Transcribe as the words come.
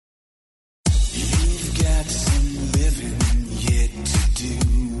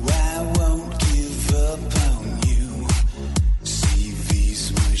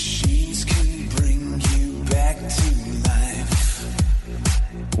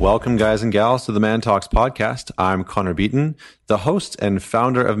Welcome, guys and gals, to the Man Talks podcast. I'm Connor Beaton, the host and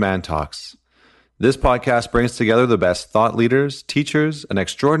founder of Man Talks. This podcast brings together the best thought leaders, teachers, and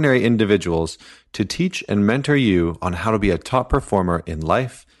extraordinary individuals to teach and mentor you on how to be a top performer in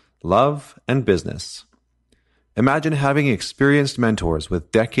life, love, and business. Imagine having experienced mentors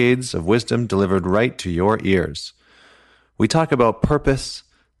with decades of wisdom delivered right to your ears. We talk about purpose,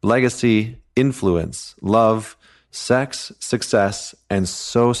 legacy, influence, love, sex, success, and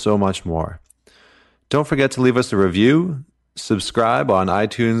so much more. Don't forget to leave us a review, subscribe on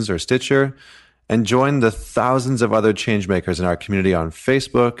iTunes or Stitcher, and join the thousands of other changemakers in our community on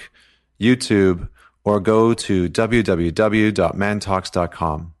Facebook, YouTube, or go to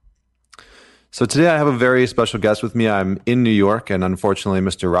www.mantalks.com. So today I have a very special guest with me. I'm in New York, and unfortunately,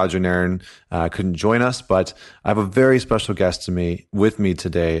 Mr. Roger Nairn couldn't join us, but I have a very special guest with me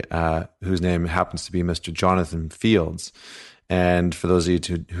today, whose name happens to be Mr. Jonathan Fields. And for those of you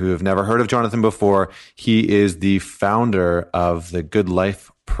who have never heard of Jonathan before, he is the founder of the Good Life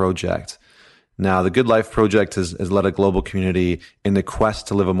Project. Now, the Good Life Project has led a global community in the quest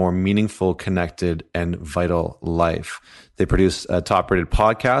to live a more meaningful, connected, and vital life. They produce a top-rated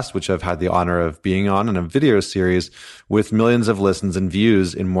podcast, which I've had the honor of being on, and a video series with millions of listens and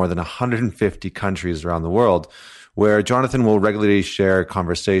views in more than 150 countries around the world, where Jonathan will regularly share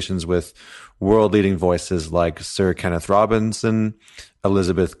conversations with world-leading voices like Sir Kenneth Robinson,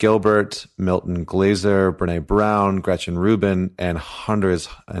 Elizabeth Gilbert, Milton Glaser, Brene Brown, Gretchen Rubin, and hundreds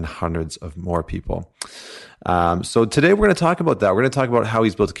of more people. So today we're going to talk about that. We're going to talk about how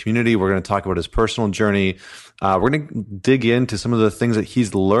he's built a community. We're going to talk about his personal journey. We're going to dig into some of the things that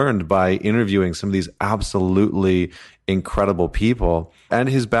he's learned by interviewing some of these absolutely incredible people and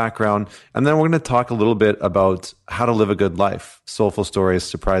his background. And then we're going to talk a little bit about how to live a good life, soulful stories,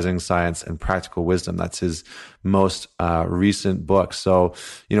 surprising science, and practical wisdom. That's his most recent book. So,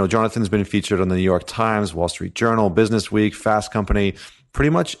 Jonathan's been featured on the New York Times, Wall Street Journal, Business Week, Fast Company, pretty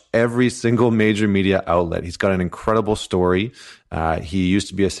much every single major media outlet. He's got an incredible story. He used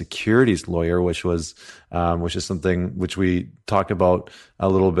to be a securities lawyer, which is something which we talk about a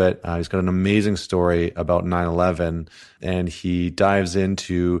little bit. He's got an amazing story about 9/11, and he dives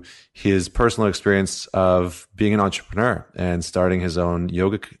into his personal experience of being an entrepreneur and starting his own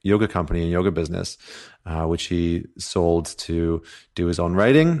yoga company and yoga business, which he sold to do his own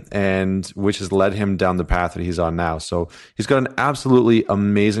writing, and which has led him down the path that he's on now. So he's got an absolutely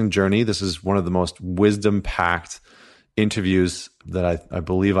amazing journey. This is one of the most wisdom-packed interviews that I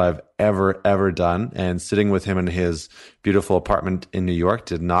believe I've ever done. And sitting with him in his beautiful apartment in New York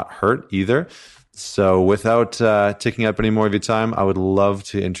did not hurt either. So without taking up any more of your time, I would love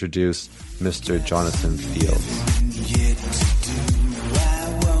to introduce Mr. Jonathan Fields.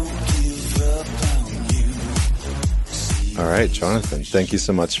 All right, Jonathan, thank you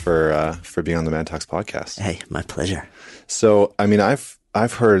so much for being on the Man Talks podcast. Hey, my pleasure. So,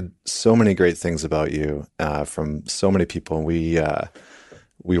 I've heard so many great things about you from so many people. We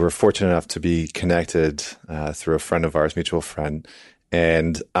were fortunate enough to be connected through a friend of ours, mutual friend,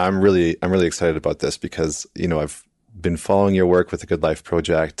 and I'm really excited about this because I've been following your work with the Good Life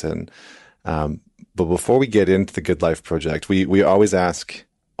Project, and but before we get into the Good Life Project, we always ask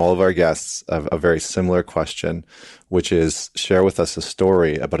all of our guests a very similar question, which is share with us a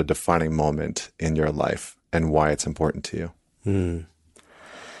story about a defining moment in your life and why it's important to you.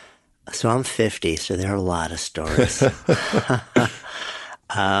 So I'm 50, so there are a lot of stories that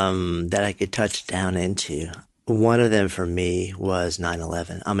I could touch down into. One of them for me was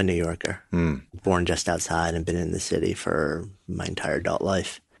 9/11. I'm a New Yorker, born just outside and been in the city for my entire adult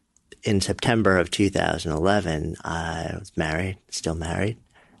life. In September of 2011, I was married, still married,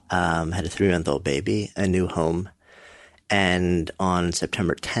 had a 3-month-old baby, a new home. And on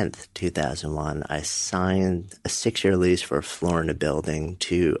September 10th, 2001, I signed a 6-year lease for a floor in a building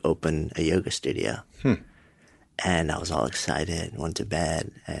to open a yoga studio. And I was all excited, went to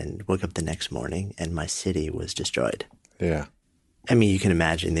bed, and woke up the next morning, and my city was destroyed. Yeah. You can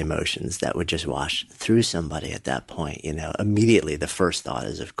imagine the emotions that would just wash through somebody at that point. Immediately the first thought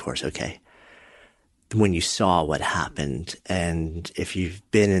is, of course, okay, when you saw what happened, and if you've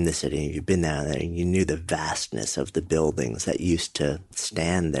been in the city, you've been down there, and you knew the vastness of the buildings that used to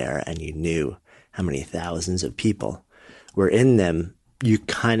stand there, and you knew how many thousands of people were in them, you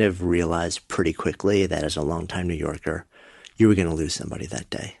kind of realized pretty quickly that as a longtime New Yorker, you were going to lose somebody that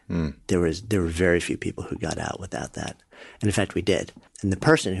day. There were very few people who got out without that. And in fact, we did. And the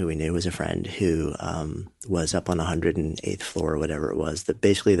person who we knew was a friend who was up on 108th floor or whatever it was,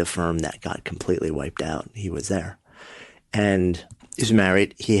 basically the firm that got completely wiped out. He was there. And he was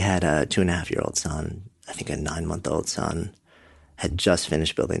married. He had a 2.5-year-old son, I think a 9-month-old son, had just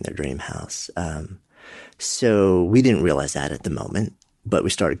finished building their dream house. So we didn't realize that at the moment, but we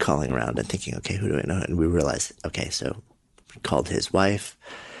started calling around and thinking, okay, who do I know? And we realized, okay, so we called his wife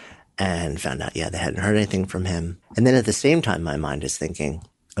and found out, yeah, they hadn't heard anything from him. And then at the same time, my mind is thinking,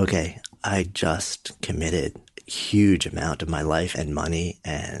 okay, I just committed a huge amount of my life and money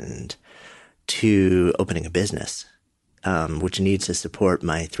and to opening a business, which needs to support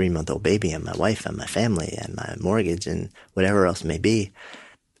my 3-month-old baby and my wife and my family and my mortgage and whatever else may be.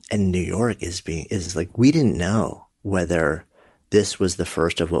 And New York is like, we didn't know whether this was the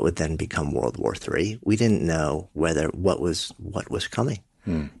first of what would then become World War III. We didn't know whether what was coming.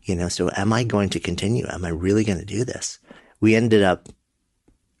 You know, so am I going to continue? Am I really going to do this? We ended up,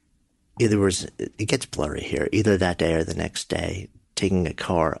 it gets blurry here, either that day or the next day, taking a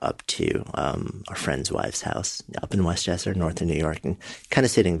car up to our friend's wife's house up in Westchester, north of New York, and kind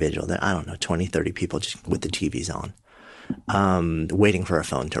of sitting vigil there. I don't know, 20, 30 people just with the TVs on, waiting for a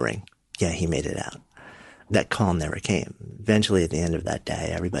phone to ring. Yeah, he made it out. That call never came. Eventually, at the end of that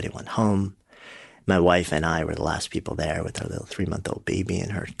day, everybody went home. My wife and I were the last people there with our little 3-month-old baby in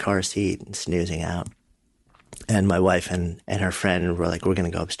her car seat and snoozing out. And my wife and her friend were like, we're going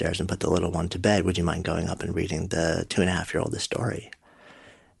to go upstairs and put the little one to bed. Would you mind going up and reading the 2.5-year-old the story?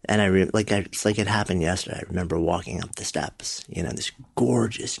 And it's like it happened yesterday. I remember walking up the steps, you know, this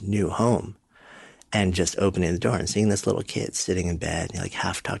gorgeous new home, and just opening the door and seeing this little kid sitting in bed, like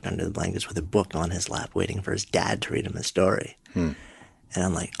half tucked under the blankets with a book on his lap, waiting for his dad to read him a story. And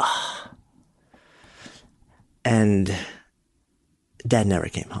I'm like, oh. And Dad never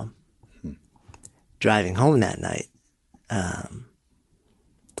came home. Driving home that night,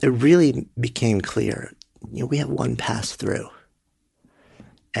 it really became clear, you know, we have one pass through.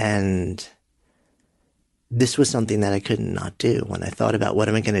 And this was something that I could not do. When I thought about what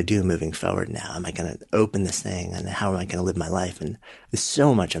am I going to do moving forward now? Am I going to open this thing? And how am I going to live my life? And there's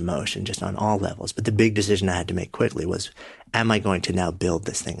so much emotion just on all levels. But the big decision I had to make quickly was, am I going to now build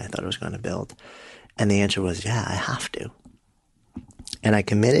this thing I thought I was going to build? And the answer was, yeah, I have to. And I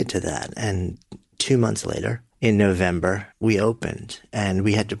committed to that. And 2 months later, in November, we opened, and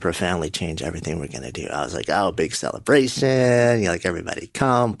we had to profoundly change everything we're going to do. I was like, oh, big celebration. You know, like, everybody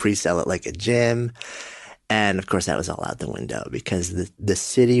come, pre-sell it like a gym. And of course, that was all out the window because the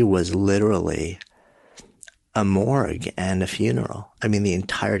city was literally a morgue and a funeral. I mean, the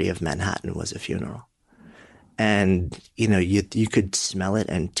entirety of Manhattan was a funeral. And, you know, you could smell it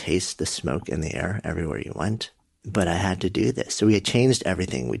and taste the smoke in the air everywhere you went. But I had to do this. So we had changed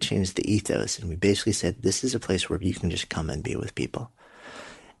everything. We changed the ethos. And we basically said, this is a place where you can just come and be with people.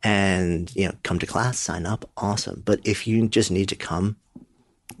 And, you know, come to class, sign up, awesome. But if you just need to come,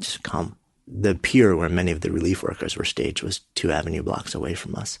 just come. The pier where many of the relief workers were staged was 2 avenue blocks away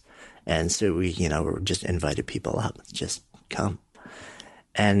from us. And so we, you know, just invited people up, just come.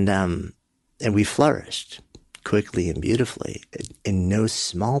 And we flourished quickly and beautifully, in no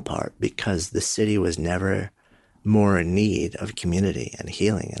small part because the city was never more in need of community and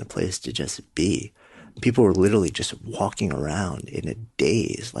healing and a place to just be. People were literally just walking around in a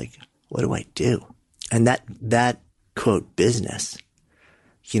daze, like, what do I do? And that quote, business,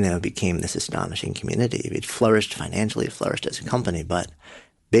 you know, became this astonishing community. It flourished financially, it flourished as a company, but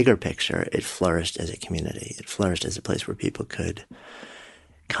bigger picture, it flourished as a community. It flourished as a place where people could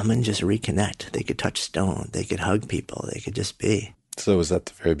come and just reconnect. They could touch stone. They could hug people. They could just be. So was that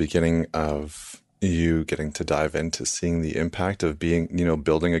the very beginning of you getting to dive into seeing the impact of being, you know,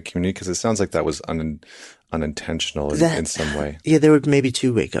 building a community? Because it sounds like that was unintentional in some way. Yeah, there were maybe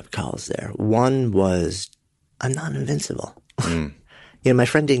 2 wake-up calls there. One was, I'm not invincible. You know, my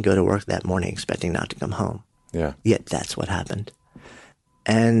friend didn't go to work that morning expecting not to come home. Yeah. Yet that's what happened.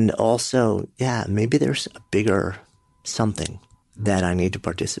 And also, yeah, maybe there's a bigger something that I need to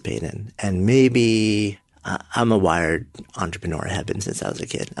participate in. And maybe I'm a wired entrepreneur. I have been since I was a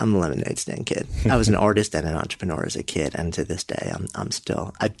kid. I'm a lemonade stand kid. I was an artist and an entrepreneur as a kid. And to this day,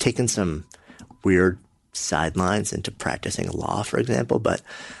 I've taken some weird sidelines into practicing law, for example, but,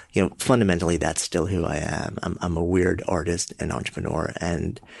 you know, fundamentally that's still who I am. I'm a weird artist and entrepreneur.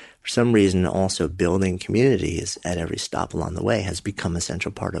 And for some reason, also building communities at every stop along the way has become a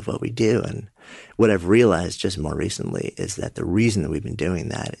central part of what we do. And what I've realized just more recently is that the reason that we've been doing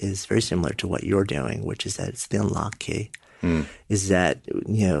that is very similar to what you're doing, which is that it's the unlock key. Is that,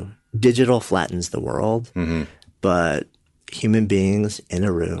 you know, digital flattens the world, but human beings in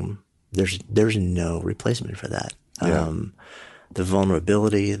a room, there's no replacement for that. Yeah. The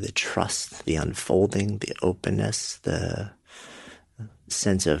vulnerability, the trust, the unfolding, the openness, the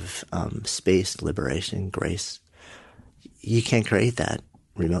sense of space, liberation, grace. You can't create that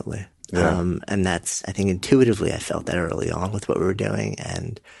remotely. Yeah. And that's, I think intuitively I felt that early on with what we were doing.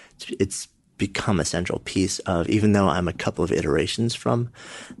 And it's become a central piece of, even though I'm a couple of iterations from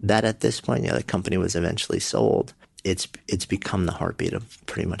that at this point, the company was eventually sold. It's become the heartbeat of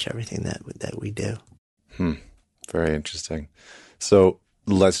pretty much everything that we do. Very interesting. So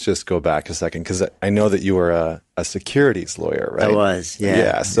let's just go back a second, because I know that you were a securities lawyer, right? I was, yeah.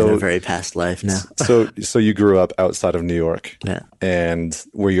 Yeah. So in a very past life now. so you grew up outside of New York. Yeah. And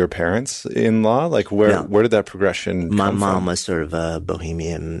were your parents in law? Like where did that progression come from? My mom was sort of a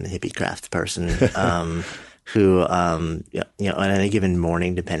bohemian hippie craft person who, on any given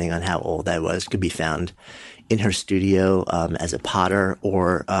morning, depending on how old I was, could be found in her studio as a potter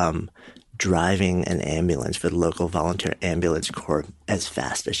or driving an ambulance for the local volunteer ambulance corps as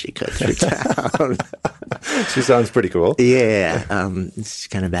fast as she could through town. She sounds pretty cool. Yeah, it's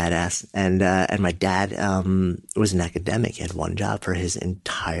kind of badass. And my dad was an academic. He had one job for his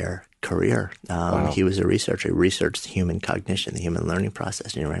entire career. Wow. He was a researcher. He researched human cognition, the human learning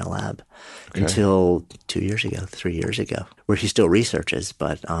process, and he ran a lab until 3 years ago, where he still researches,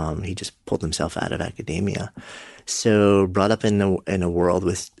 but he just pulled himself out of academia. So brought up in a world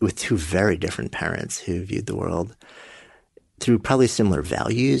with two very different parents who viewed the world through probably similar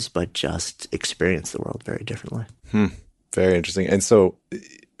values, but just experienced the world very differently. Very interesting. And so,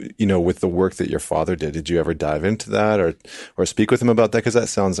 with the work that your father did you ever dive into that or speak with him about that? Because that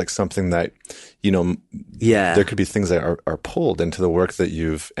sounds like something that, there could be things that are pulled into the work that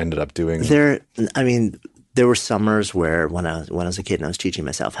you've ended up doing. There were summers where when I was a kid and I was teaching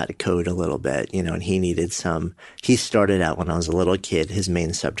myself how to code a little bit, and he started out when I was a little kid, his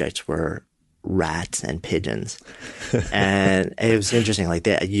main subjects were rats and pigeons. And it was interesting. Like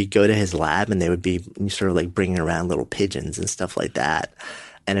you go to his lab and they would be sort of like bringing around little pigeons and stuff like that.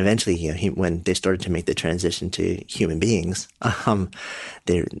 And eventually, when they started to make the transition to human beings,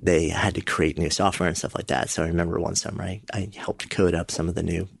 they had to create new software and stuff like that. So I remember one summer I helped code up some of the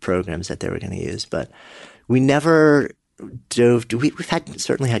new programs that they were going to use, but we never dove. We've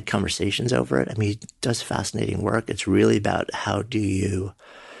certainly had conversations over it. I mean, he does fascinating work. It's really about how do you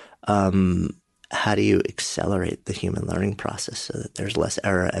accelerate the human learning process so that there's less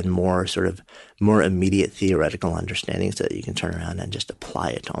error and more immediate theoretical understanding so that you can turn around and just apply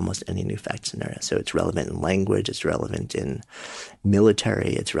it to almost any new fact scenario. So it's relevant in language, it's relevant in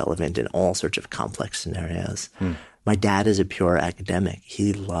military, it's relevant in all sorts of complex scenarios. My dad is a pure academic.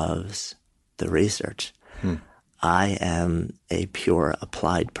 He loves the research. I am a pure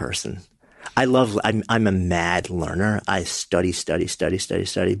applied person. I'm a mad learner. I study,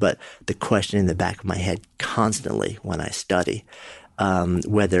 but the question in the back of my head constantly when I study,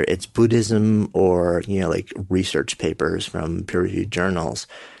 whether it's Buddhism or, like research papers from peer-reviewed journals,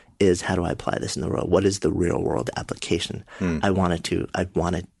 is how do I apply this in the world? What is the real world application? I want to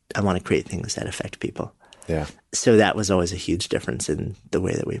create things that affect people. Yeah. So that was always a huge difference in the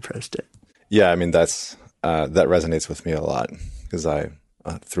way that we approached it. Yeah. I mean, that resonates with me a lot because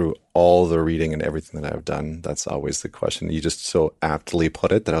through all the reading and everything that I've done, that's always the question. You just so aptly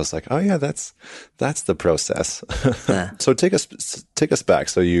put it that I was like, oh yeah, that's the process. Yeah. So take us back.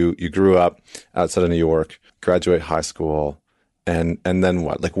 So you grew up outside of New York, graduate high school, and then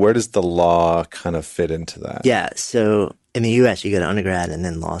what? Like, where does the law kind of fit into that? Yeah. So in the U.S., you go to undergrad and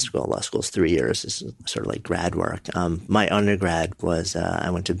then law school. Law school's 3 years. It's sort of like grad work. My undergrad was I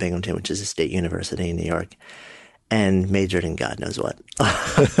went to Binghamton, which is a state university in New York, and majored in God knows what.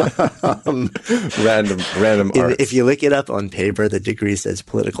 Random arts. If you look it up on paper, the degree says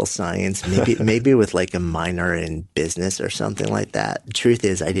political science, maybe with like a minor in business or something like that. The truth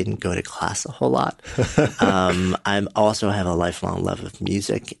is, I didn't go to class a whole lot. I also have a lifelong love of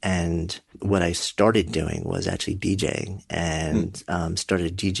music, and what I started doing was actually DJing, and started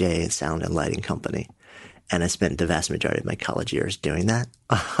a DJ sound and lighting company. And I spent the vast majority of my college years doing that.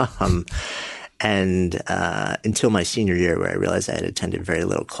 And until my senior year, where I realized I had attended very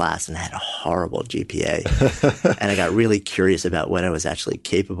little class and had a horrible GPA, and I got really curious about what I was actually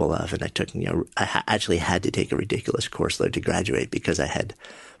capable of. And I took, I actually had to take a ridiculous course load to graduate because I had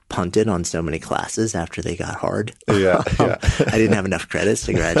punted on so many classes after they got hard. Yeah. I didn't have enough credits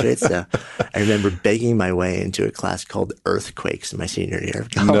to graduate. So I remember begging my way into a class called Earthquakes in my senior year of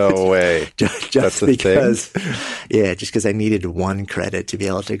college. No way. Just because I needed one credit to be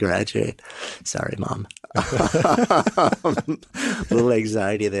able to graduate. Sorry, Mom. Little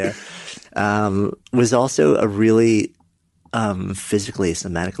anxiety there. Was also a really physically,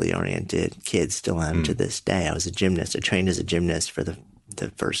 somatically oriented kid, still am to this day. I was a gymnast. I trained as a gymnast for the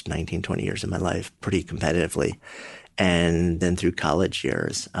first 19, 20 years of my life pretty competitively. And then through college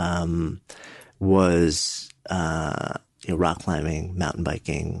years, was rock climbing, mountain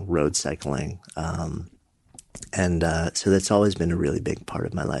biking, road cycling. So that's always been a really big part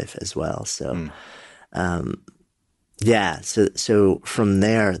of my life as well. So, So from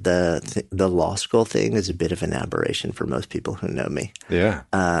there, the law school thing is a bit of an aberration for most people who know me. Yeah.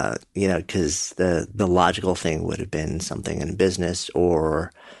 Because the logical thing would have been something in business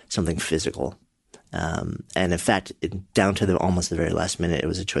or something physical. And in fact, down to almost the very last minute, it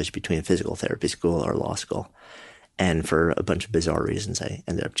was a choice between physical therapy school or law school. And for a bunch of bizarre reasons, I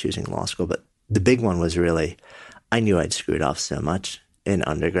ended up choosing law school. But the big one was really, I knew I'd screwed off so much in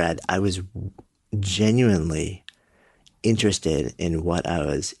undergrad. I was genuinely interested in what I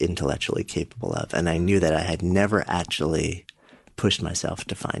was intellectually capable of. And I knew that I had never actually pushed myself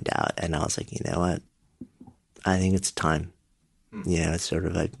to find out. And I was like, you know what? I think it's time. It's sort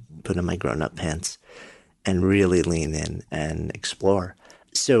of like put on my grown-up pants and really lean in and explore.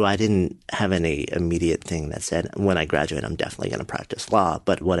 So I didn't have any immediate thing that said, when I graduate, I'm definitely going to practice law.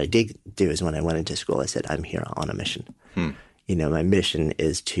 But what I did do is when I went into school, I said, I'm here on a mission. My mission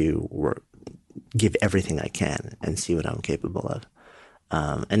is to give everything I can and see what I'm capable of.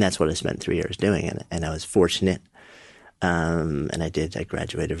 And that's what I spent 3 years doing. And I was fortunate. And I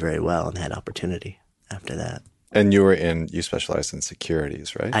graduated very well and had opportunity after that. And you specialized in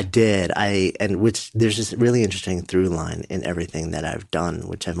securities, right? I did. There's this really interesting through line in everything that I've done,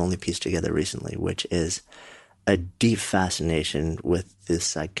 which I've only pieced together recently, which is a deep fascination with the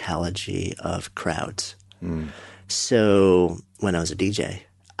psychology of crowds. So when I was a DJ,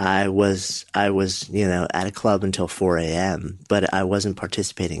 I was at a club until 4 a.m., but I wasn't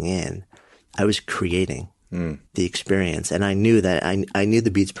participating in. I was creating the experience. And I knew that I knew the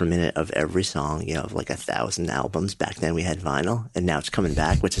beats per minute of every song, of like 1,000 albums. Back then we had vinyl, and now it's coming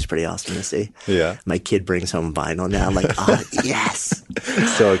back, which is pretty awesome to see. Yeah. My kid brings home vinyl now. I'm like, oh, yes.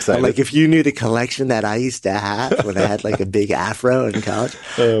 So excited. Like, if you knew the collection that I used to have when I had like a big afro in college.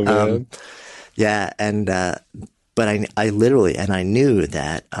 Oh, man. But I literally, and I knew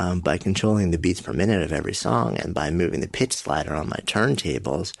that by controlling the beats per minute of every song and by moving the pitch slider on my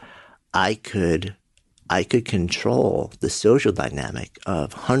turntables, I could control the social dynamic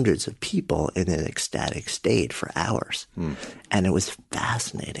of hundreds of people in an ecstatic state for hours. And it was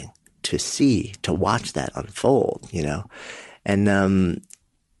fascinating to watch that unfold, And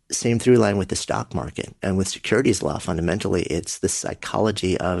same through line with the stock market and with securities law. Fundamentally, it's the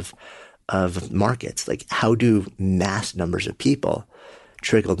psychology of markets. Like, how do mass numbers of people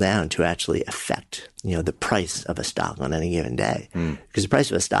trickle down to actually affect, the price of a stock on any given day? Because the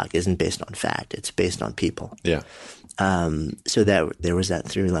price of a stock isn't based on fact; it's based on people. Yeah. So that there was that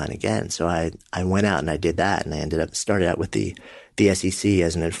through line again. So I went out and I did that, and I started out with the SEC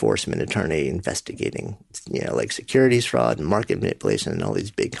as an enforcement attorney investigating, like securities fraud and market manipulation and all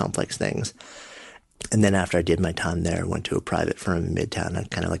these big complex things. And then after I did my time there, I went to a private firm in Midtown,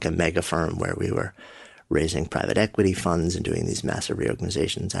 kind of like a mega firm where we were raising private equity funds and doing these massive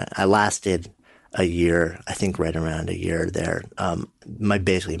reorganizations. I lasted a year, I think right around a year there. My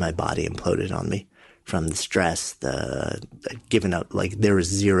body imploded on me from the stress, the giving up. Like, there was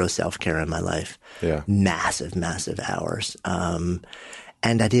zero self-care in my life. Yeah. Massive, massive hours. And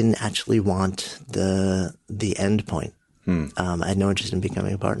I didn't actually want the end point. I had no interest in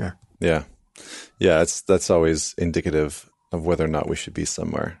becoming a partner. Yeah. Yeah, that's always indicative of whether or not we should be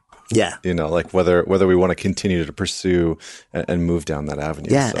somewhere. Yeah. Like whether we want to continue to pursue and move down that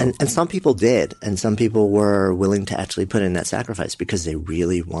avenue. Yeah, so. and some people did. And some people were willing to actually put in that sacrifice because they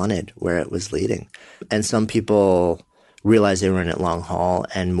really wanted where it was leading. And some people realized they were in it long haul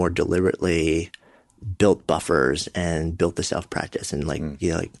and more deliberately built buffers and built the self-practice and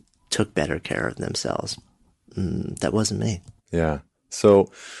took better care of themselves. That wasn't me. Yeah.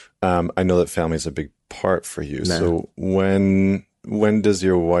 So I know that family is a big part for you. No. So when does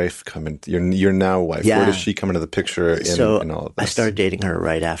your wife come in? Your now wife. Yeah. Where does she come into the picture in all of this? I started dating her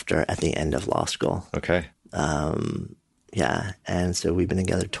at the end of law school. Okay. Yeah. And so we've been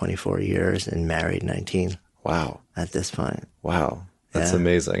together 24 years and married 19. Wow. At this point. Wow. That's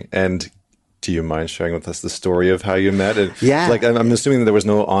amazing. And do you mind sharing with us the story of how you met? Yeah. Like, I'm assuming that there was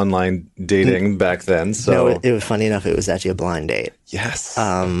no online dating back then. So no, it was funny enough. It was actually a blind date. Yes.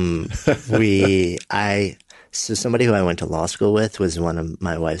 So somebody who I went to law school with was one of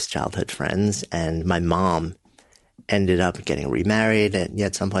my wife's childhood friends, and my mom ended up getting remarried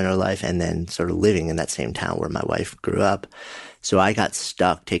at some point in her life and then sort of living in that same town where my wife grew up. So I got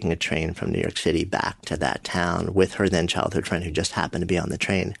stuck taking a train from New York City back to that town with her then childhood friend who just happened to be on the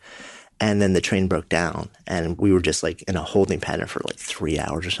train. And then the train broke down and we were just like in a holding pattern for like 3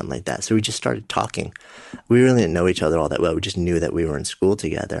 hours or something like that. So we just started talking. We really didn't know each other all that well. We just knew that we were in school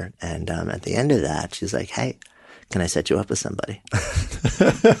together. And at the end of that, she's like, hey, can I set you up with somebody?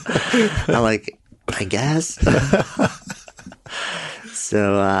 I'm like, I guess.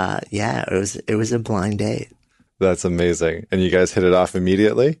 So, yeah, it was a blind date. That's amazing. And you guys hit it off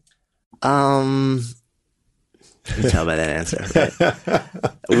immediately? You can tell by that answer,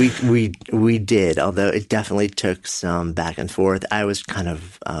 right? We did, although it definitely took some back and forth. I was kind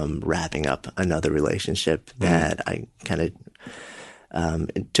of wrapping up another relationship that I kind of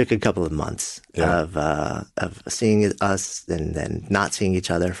it took a couple of months of seeing us, and then not seeing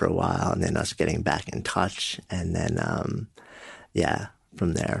each other for a while, and then us getting back in touch, and then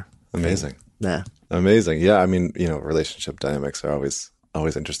from there. Amazing. Yeah. Amazing. Yeah. I mean, relationship dynamics are always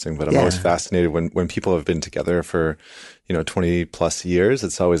interesting, but I'm always fascinated when people have been together for, 20 plus years.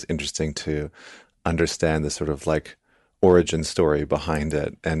 It's always interesting to understand the sort of like origin story behind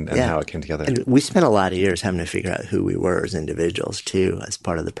it and how it came together. And we spent a lot of years having to figure out who we were as individuals too, as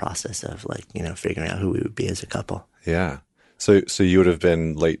part of the process of like, figuring out who we would be as a couple. Yeah. So you would have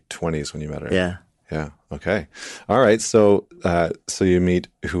been late 20s when you met her. Yeah. Yeah. Okay. All right. So you meet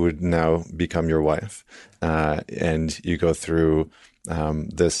who would now become your wife, and you go through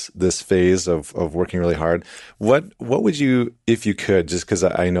this phase of working really hard. What would you, if you could, just because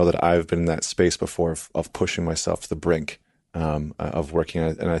I know that I've been in that space before of pushing myself to the brink of working,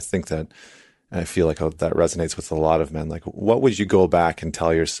 and I think that I feel like that resonates with a lot of men. Like, what would you go back and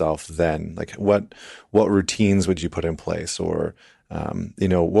tell yourself then? Like, what routines would you put in place, or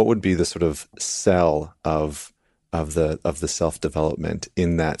what would be the sort of sell of the self-development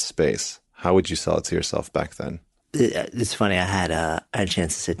in that space? How would you sell it to yourself back then? It's funny. I had a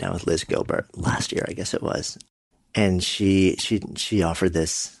chance to sit down with Liz Gilbert last year, I guess it was, and she offered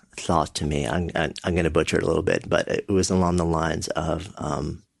this thought to me. I'm going to butcher it a little bit, but it was along the lines of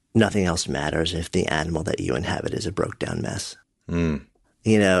nothing else matters if the animal that you inhabit is a broke down mess. Mm.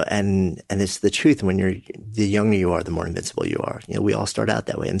 And it's the truth. When the younger you are, the more invincible you are. We all start out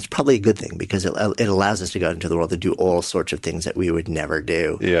that way, and it's probably a good thing because it allows us to go out into the world to do all sorts of things that we would never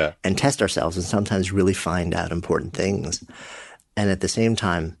do, and test ourselves, and sometimes really find out important things. And at the same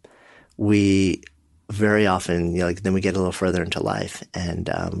time, we very often, then we get a little further into life, and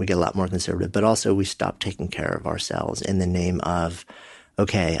we get a lot more conservative. But also, we stop taking care of ourselves in the name of,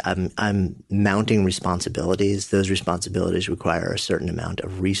 okay, I'm mounting responsibilities. Those responsibilities require a certain amount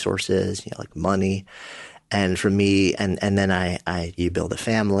of resources, like money. And for me, and then you build a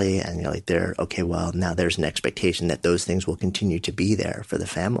family, and you're like, well, now there's an expectation that those things will continue to be there for the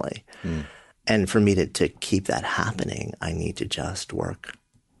family. Mm. And for me to keep that happening, I need to just work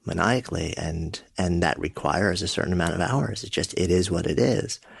maniacally, and that requires a certain amount of hours. It is what it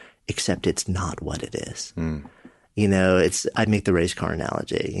is, except it's not what it is. Mm. I make the race car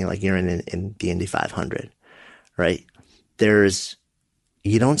analogy, like you're in the Indy 500, right?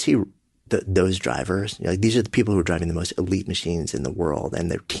 You don't see those drivers. These are the people who are driving the most elite machines in the world,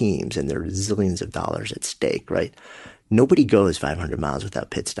 and their teams, and their zillions of dollars at stake, right? Nobody goes 500 miles without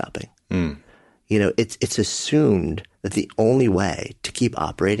pit stopping. Mm. It's assumed that the only way to keep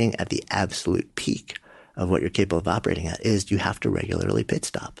operating at the absolute peak of what you're capable of operating at is you have to regularly pit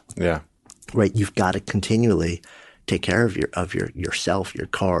stop. Yeah. Right. You've got to continually take care of yourself, your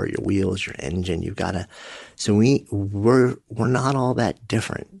car, your wheels, your engine. You've got to. So we're not all that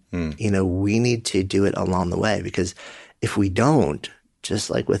different. Mm. We need to do it along the way, because if we don't, just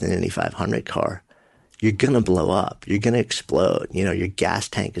like with an Indy 500 car, you're going to blow up. You're going to explode. Your gas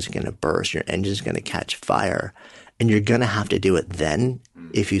tank is going to burst. Your engine is going to catch fire, and you're going to have to do it then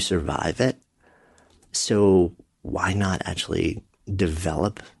if you survive it. So why not actually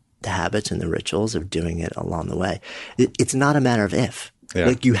develop the habits and the rituals of doing it along the way? It's not a matter of if. Yeah.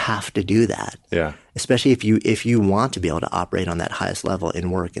 Like, you have to do that. Yeah. Especially if you want to be able to operate on that highest level in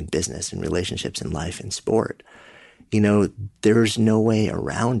work and business and relationships and life and sport. There's no way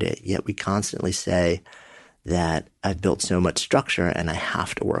around it. Yet we constantly say that I've built so much structure and I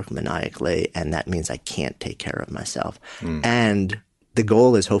have to work maniacally, and that means I can't take care of myself. Mm. And the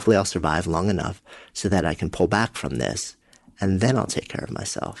goal is, hopefully I'll survive long enough so that I can pull back from this, and then I'll take care of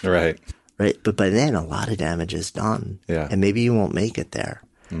myself. Right. Right. But by then, a lot of damage is done. Yeah. And maybe you won't make it there.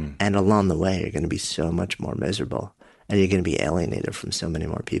 Mm. And along the way, you're going to be so much more miserable, and you're going to be alienated from so many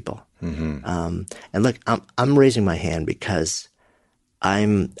more people. Mm-hmm. And look, I'm raising my hand because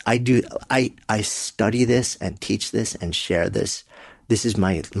I study this and teach this and share this. This is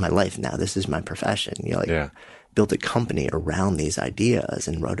my life now. This is my profession. Built a company around these ideas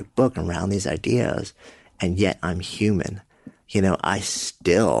and wrote a book around these ideas, and yet I'm human. I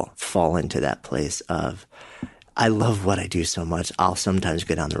still fall into that place of, I love what I do so much. I'll sometimes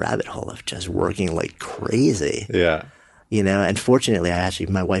go down the rabbit hole of just working like crazy. Yeah. And fortunately,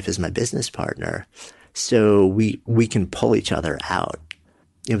 my wife is my business partner. So we can pull each other out.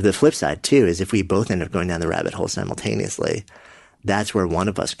 The flip side too is if we both end up going down the rabbit hole simultaneously, that's where one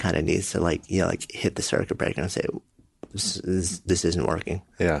of us kind of needs to hit the circuit breaker and say, this isn't working.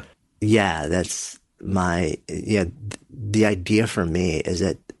 Yeah. Yeah. The idea for me is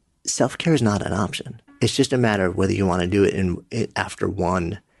that self-care is not an option. It's just a matter of whether you want to do it after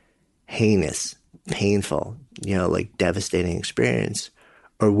one heinous, painful, devastating experience,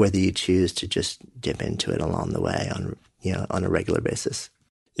 or whether you choose to just dip into it along the way on a regular basis.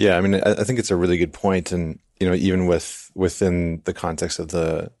 Yeah, I mean, I think it's a really good point, and even within the context of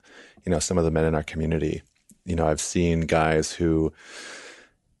the, some of the men in our community, I've seen guys who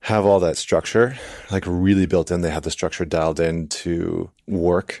have all that structure, like really built in. They have the structure dialed in to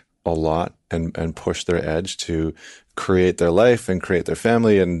work a lot and push their edge to create their life and create their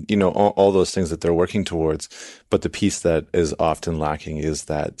family and, all those things that they're working towards. But the piece that is often lacking is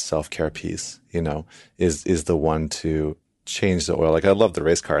that self-care piece, is the one to change the oil. Like, I love the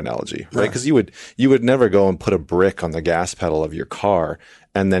race car analogy, right? Because you would never go and put a brick on the gas pedal of your car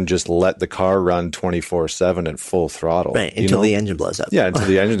and then just let the car run 24/7 at full throttle. Right, until the engine blows up. Yeah, until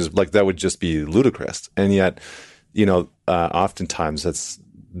the engine is that would just be ludicrous. And yet, oftentimes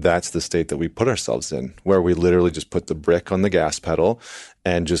that's the state that we put ourselves in, where we literally just put the brick on the gas pedal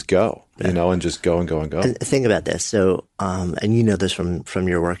and just go, and just go and go and go. And think about this. So, and this from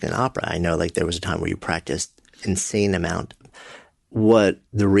your work in opera. I know there was a time where you practiced insane amount. What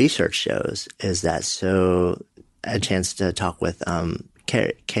the research shows is that, so I had a chance to talk with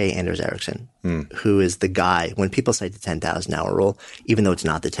Kay Anders Ericsson, who is the guy, when people say the 10,000 hour rule, even though it's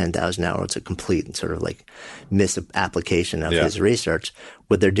not the 10,000 hour, it's a complete sort of misapplication of his research.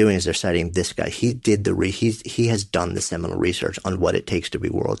 What they're doing is they're citing this guy. He did he has done the seminal research on what it takes to be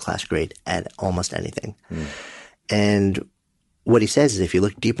world-class great at almost anything. And what he says is, if you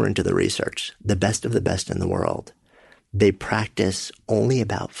look deeper into the research, the best of the best in the world, they practice only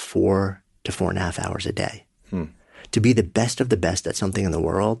about 4 to 4.5 hours a day. To be the best of the best at something in the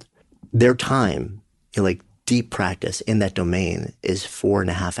world, their time, deep practice in that domain, is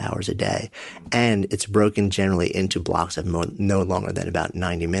 4.5 hours a day. And it's broken generally into blocks of no longer than about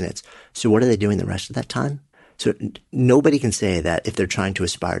 90 minutes. So what are they doing the rest of that time? So nobody can say that if they're trying to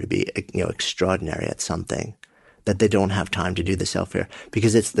aspire to be, extraordinary at something, that they don't have time to do the self-care,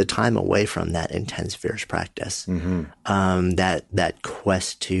 because it's the time away from that intense, fierce practice, that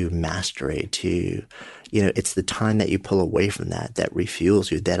quest to mastery, to, it's the time that you pull away from that refuels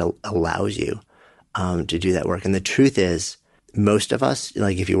you, that allows you to do that work. And the truth is, most of us,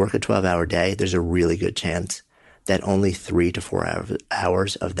 if you work a 12-hour day, there's a really good chance that only 3 to 4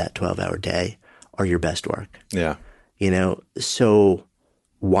 hours of that 12-hour day are your best work. Yeah. So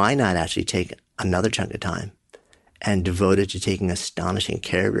why not actually take another chunk of time and devote it to taking astonishing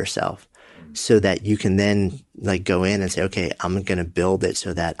care of yourself, so that you can then go in and say, okay, I'm going to build it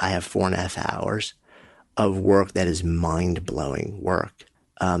so that I have 4.5 hours of work that is mind-blowing work.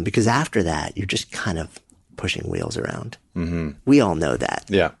 Because after that, you're just kind of pushing wheels around. We all know that.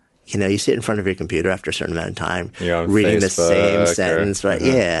 Yeah. You sit in front of your computer after a certain amount of time, Facebook reading the same sentence, right?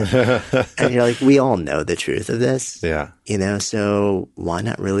 Yeah. And you're we all know the truth of this. Yeah. So why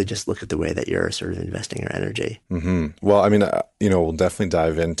not really just look at the way that you're sort of investing your energy? Well, I mean, we'll definitely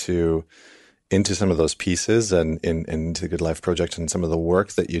dive into some of those pieces and into the Good Life Project and some of the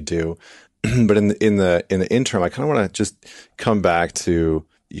work that you do. But in the interim, I kind of want to just come back to,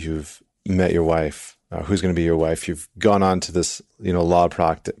 you've met your wife. Who's going to be your wife? You've gone on to this, law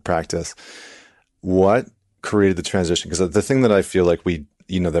practice. What created the transition? Because the thing that I feel like we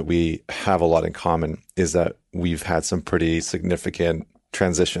have a lot in common is that we've had some pretty significant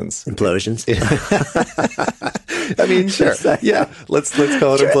transitions. Implosions. I mean, sure. Yeah. Let's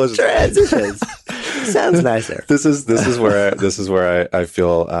call it implosions. Transitions. Sounds nicer. This is where I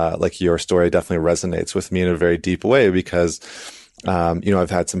feel like your story definitely resonates with me in a very deep way, because I've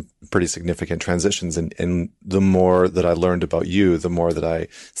had some pretty significant transitions, and the more that I learned about you, the more that I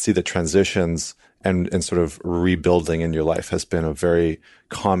see the transitions and sort of rebuilding in your life has been a very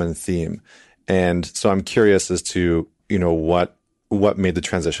common theme. And so I'm curious as to, what made the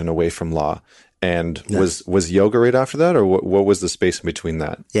transition away from law, and was yoga right after that, or what was the space in between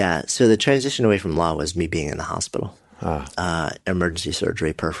that? Yeah. So the transition away from law was me being in the hospital. Emergency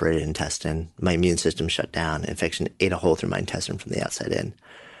surgery, perforated intestine. My immune system shut down. Infection ate a hole through my intestine from the outside in.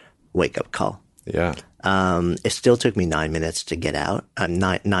 Wake up call. Yeah. It still took me 9 minutes to get out.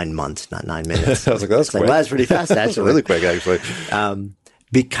 9 months, not 9 minutes. I was like, that was quick. That was pretty fast, actually. Really quick, actually.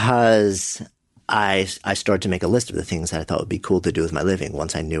 Because I started to make a list of the things that I thought would be cool to do with my living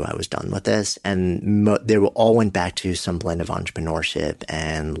once I knew I was done with this. And they all went back to some blend of entrepreneurship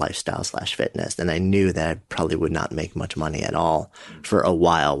and lifestyle/fitness. And I knew that I probably would not make much money at all for a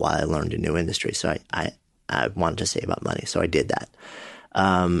while I learned a new industry. So I wanted to save up money. So I did that.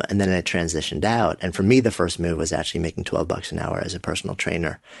 And then I transitioned out. And for me, the first move was actually making $12 an hour as a personal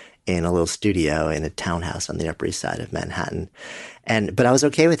trainer in a little studio in a townhouse on the Upper East Side of Manhattan. But I was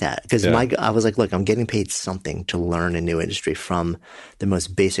okay with that because I was like, look, I'm getting paid something to learn a new industry from the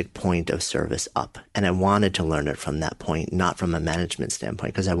most basic point of service up. And I wanted to learn it from that point, not from a management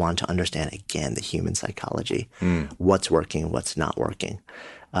standpoint, because I wanted to understand, again, the human psychology, what's working, what's not working.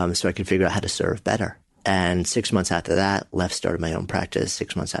 So I could figure out how to serve better. And 6 months after that, started my own practice.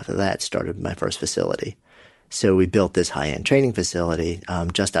 6 months after that, started my first facility. So we built this high-end training facility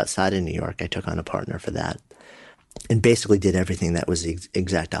just outside of New York. I took on a partner for that and basically did everything that was the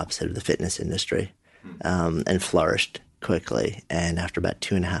exact opposite of the fitness industry and flourished quickly. And after about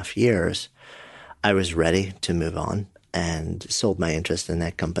 2.5 years, I was ready to move on and sold my interest in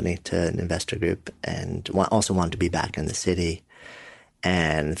that company to an investor group and also wanted to be back in the city.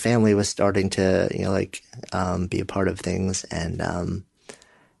 And family was starting to, be a part of things. And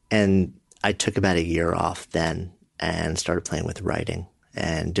I took about a year off then and started playing with writing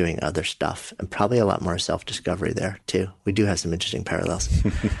and doing other stuff and probably a lot more self-discovery there too. We do have some interesting parallels.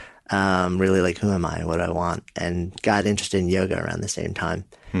 Really like, who am I? What do I want? And got interested in yoga around the same time.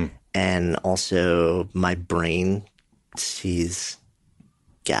 And also my brain sees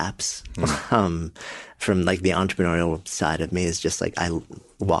gaps from like the entrepreneurial side of me is just like I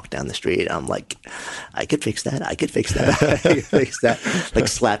walk down the street, I'm like, I could fix that, I could fix that, I could fix that, like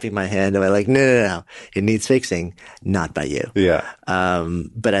slapping my hand and I'm like, no, it needs fixing, not by you. Yeah.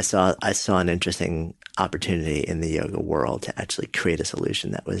 But I saw an interesting opportunity in the yoga world to actually create a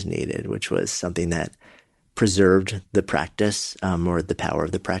solution that was needed, which was something that preserved the practice or the power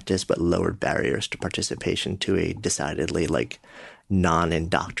of the practice, but lowered barriers to participation to a decidedly like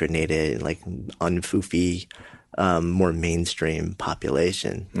non-indoctrinated, like unfoofy, more mainstream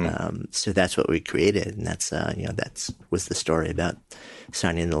population. So that's what we created, and that's was the story about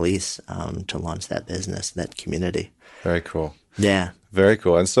signing the lease to launch that business, that community. Very cool. Yeah, very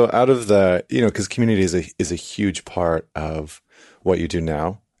cool. And so, out of the because community is a huge part of what you do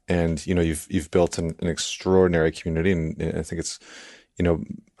now, and you've built an extraordinary community, and I think it's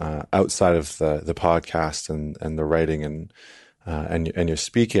outside of the podcast and the writing and your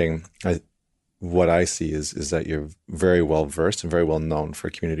speaking, what I see is that you're very well versed and very well known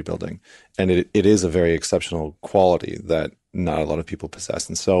for community building, and it is a very exceptional quality that not a lot of people possess.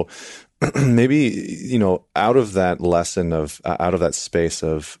 And so, maybe out of that lesson out of that space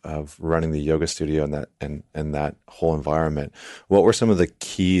of running the yoga studio and that whole environment, what were some of the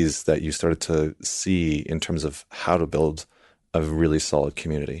keys that you started to see in terms of how to build a really solid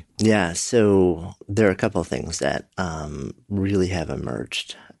community? Yeah, so there are a couple of things that really have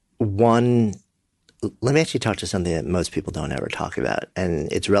emerged. One, let me actually talk to something that most people don't ever talk about,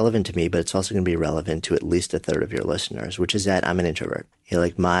 and it's relevant to me, but it's also going to be relevant to at least a third of your listeners, which is that I'm an introvert.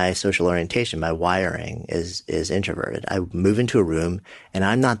 Like my social orientation, my wiring is introverted. I move into a room, and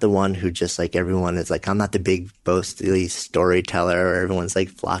I'm not the one who just like everyone is like, I'm not the big boastly storyteller or everyone's like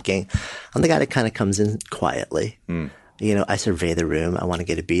flocking. I'm the guy that kind of comes in quietly. I survey the room. I want to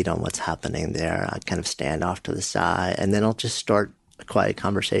get a beat on what's happening there. I kind of stand off to the side, and then I'll just start a quiet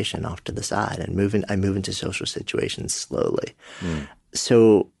conversation off to the side and I move into social situations slowly.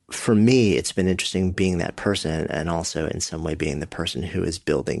 So for me, it's been interesting being that person and also in some way being the person who is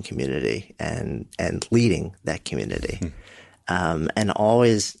building community and leading that community.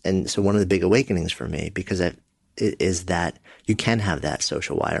 And so one of the big awakenings for me, because is that you can have that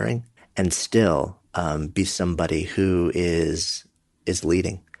social wiring and still be somebody who is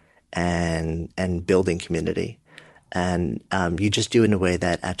leading and building community. And you just do it in a way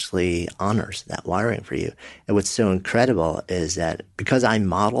that actually honors that wiring for you. And what's so incredible is that because I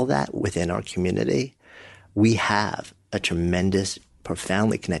model that within our community, we have a tremendous,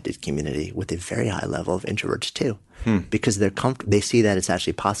 profoundly connected community with a very high level of introverts too. Because they see that it's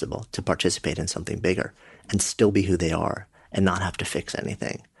actually possible to participate in something bigger and still be who they are and not have to fix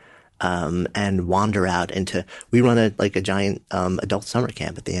anything. And wander out we run a giant adult summer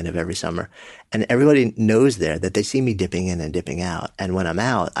camp at the end of every summer. And everybody knows there that they see me dipping in and dipping out. And when I'm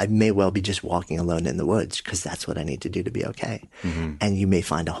out, I may well be just walking alone in the woods because that's what I need to do to be okay. And you may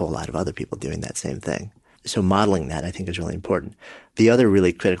find a whole lot of other people doing that same thing. So modeling that, I think, is really important. The other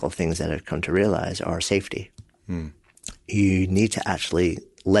really critical things that I've come to realize are safety. You need to actually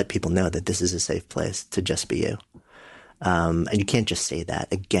let people know that this is a safe place to just be you. And you can't just say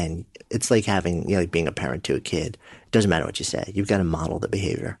that. Again, it's like having, like being a parent to a kid. It doesn't matter what you say. You've got to model the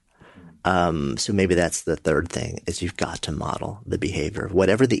behavior. So maybe that's the third thing, is you've got to model the behavior.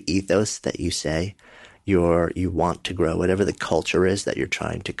 Whatever the ethos that you say you want to grow, whatever the culture is that you're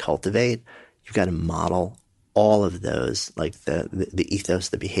trying to cultivate, you've got to model all of those, like the ethos,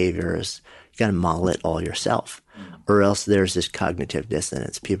 the behaviors. You got to model it all yourself, or else there's this cognitive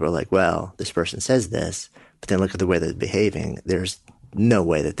dissonance. People are like, well, this person says this, but then look at the way they're behaving. There's no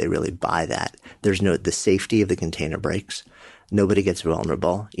way that they really buy that. The safety of the container breaks. Nobody gets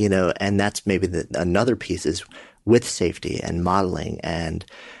vulnerable, and that's maybe another piece is with safety and modeling, and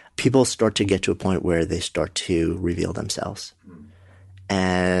people start to get to a point where they start to reveal themselves.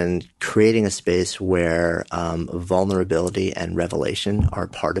 And creating a space where vulnerability and revelation are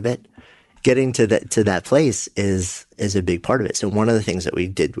part of it. Getting to that place is a big part of it. So one of the things that we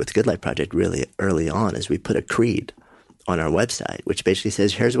did with Good Life Project really early on is we put a creed on our website, which basically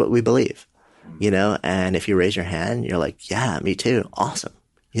says, here's what we believe, and if you raise your hand, you're like, yeah, me too. Awesome.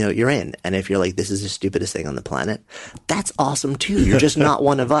 You're in. And if you're like, this is the stupidest thing on the planet, that's awesome too. You're just not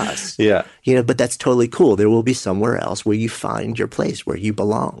one of us. Yeah. But that's totally cool. There will be somewhere else where you find your place, where you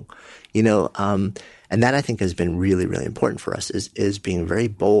belong, and that I think has been really, really important for us is being very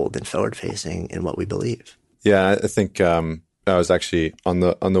bold and forward facing in what we believe. Yeah. I think, I was actually on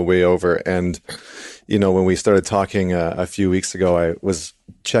the way over, and when we started talking a few weeks ago, I was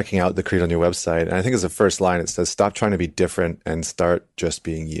checking out the creed on your website, and I think it's the first line. It says, "Stop trying to be different and start just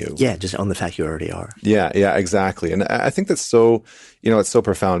being you." Yeah, just own the fact you already are. Yeah, exactly. And I think that's so it's so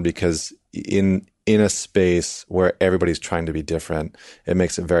profound, because in a space where everybody's trying to be different, it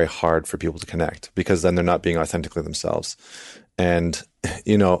makes it very hard for people to connect, because then they're not being authentically themselves. And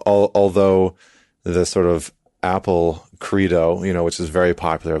although the sort of Apple credo, which is very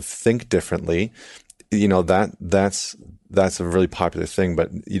popular, of think differently, that's a really popular thing, but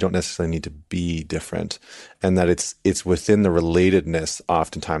you don't necessarily need to be different, and that it's within the relatedness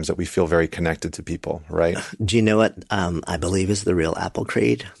oftentimes that we feel very connected to people, right? Do you know what I believe is the real Apple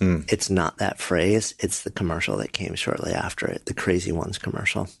creed? It's not that phrase. It's the commercial that came shortly after it, the Crazy Ones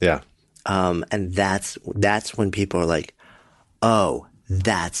commercial. Yeah. And that's when people are like, oh,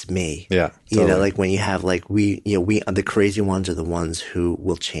 that's me. Yeah. Totally. Like when you have like we the crazy ones are the ones who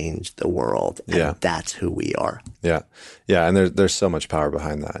will change the world. And that's who we are. Yeah. Yeah. And there's so much power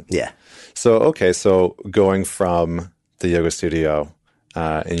behind that. Yeah. So going from the yoga studio,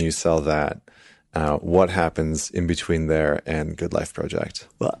 and you sell that, what happens in between there and Good Life Project?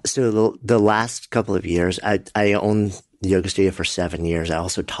 Well, so the last couple of years, I owned the yoga studio for 7 years. I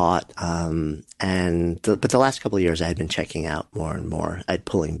also taught, but the last couple of years I had been checking out more and more. I'd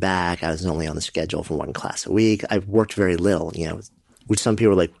pulling back. I was only on the schedule for one class a week. I've worked very little, which some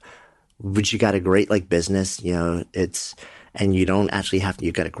people are like, but you got a great business, and you don't actually have to,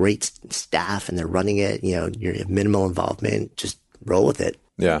 you've got a great staff and they're running it, you have minimal involvement, just roll with it.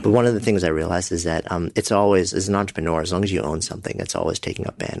 Yeah. But one of the things I realized is that it's always, as an entrepreneur, as long as you own something, it's always taking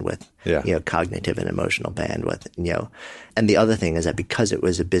up bandwidth, cognitive and emotional bandwidth, And the other thing is that because it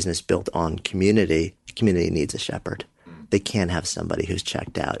was a business built on community, the community needs a shepherd. They can't have somebody who's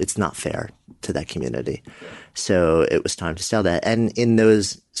checked out. It's not fair to that community. So it was time to sell that. And in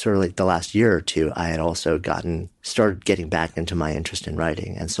those sort of like the last year or two, I had also started getting back into my interest in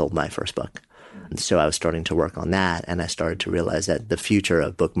writing and sold my first book. And so I was starting to work on that, and I started to realize that the future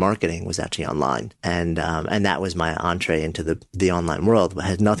of book marketing was actually online. And that was my entree into the online world. It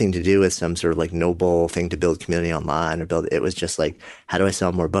had nothing to do with some sort of like noble thing to build community online it was just like, how do I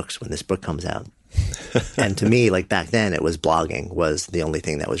sell more books when this book comes out? And to me, like back then, it was blogging was the only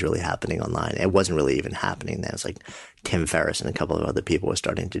thing that was really happening online. It wasn't really even happening then. It was like Tim Ferriss and a couple of other people were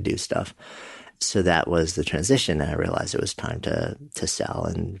starting to do stuff. So that was the transition, and I realized it was time to sell.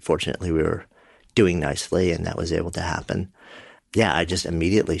 And fortunately, we were doing nicely, and that was able to happen. Yeah, I just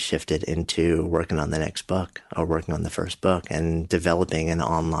immediately shifted into working on the next book, or working on the first book, and developing an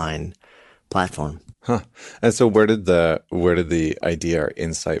online platform. Huh. And so where did the idea or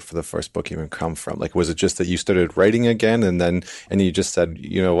insight for the first book even come from? Like, was it just that you started writing again and you just said,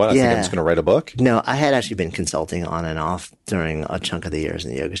 you know what, I think I'm just going to write a book? No, I had actually been consulting on and off during a chunk of the years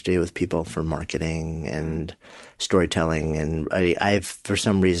in the yoga studio with people for marketing and storytelling. And I've, for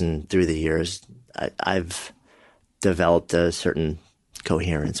some reason through the years, I've developed a certain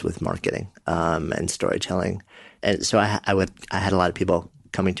coherence with marketing, and storytelling. And so I had a lot of people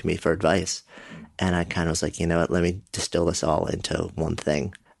coming to me for advice. And I kind of was like, you know what, let me distill this all into one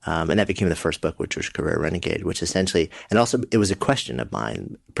thing. And that became the first book, which was Career Renegade, which essentially, and also it was a question of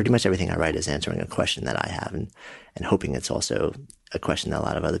mine. Pretty much everything I write is answering a question that I have and hoping it's also a question that a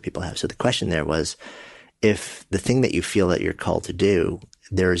lot of other people have. So the question there was, if the thing that you feel that you're called to do,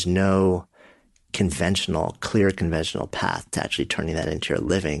 there is no clear conventional path to actually turning that into your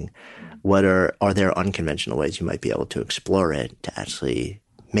living, what are there unconventional ways you might be able to explore it to actually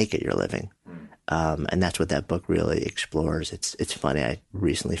make it your living? And that's what that book really explores. It's funny. I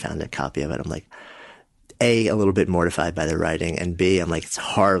recently found a copy of it. I'm like, A, a little bit mortified by the writing, and B, I'm like, it's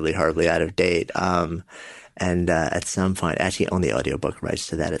hardly out of date. And at some point, I actually own the audiobook rights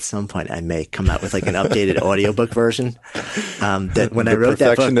to that. At some point, I may come out with like an updated audiobook version. That when I wrote that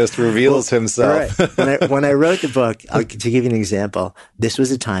book, perfectionist reveals himself. Right. When I wrote the book, to give you an example, this was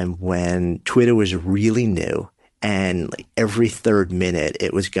a time when Twitter was really new. And like every third minute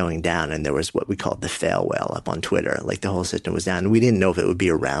it was going down, and there was what we called the fail whale up on Twitter. Like the whole system was down. And we didn't know if it would be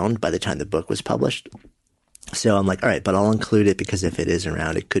around by the time the book was published. So I'm like, all right, but I'll include it because if it is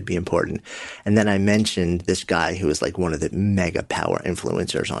around, it could be important. And then I mentioned this guy who was like one of the mega power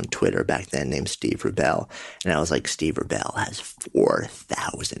influencers on Twitter back then named Steve Rubell. And I was like, Steve Rubell has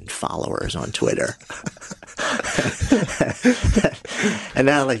 4,000 followers on Twitter. And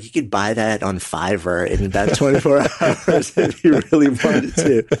now like you could buy that on Fiverr in about 24 hours if you really wanted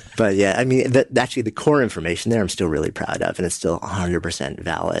to. But yeah, I mean, actually the core information there I'm still really proud of, and it's still 100%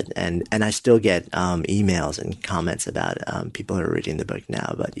 valid. And I still get emails and comments about people who are reading the book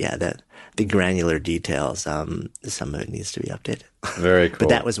now. But yeah, the granular details, some of it needs to be updated. Very cool. But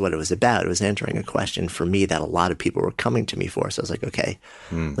that was what it was about. It was answering a question for me that a lot of people were coming to me for. So I was like, okay,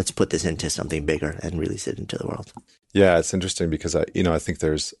 let's put this into something bigger and release it into the world. Yeah, it's interesting because I think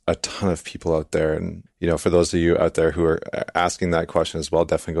there's a ton of people out there, and for those of you out there who are asking that question as well,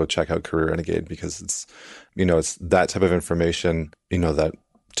 definitely go check out Career Renegade, because it's it's that type of information that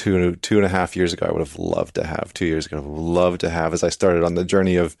 2.5 years ago I would have loved to have. 2 years ago I would have loved to have, as I started on the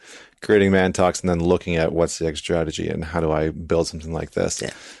journey of creating Man Talks and then looking at what's the exit strategy and how do I build something like this.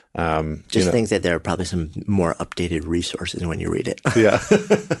 Yeah. Just think that there are probably some more updated resources when you read it. Yeah.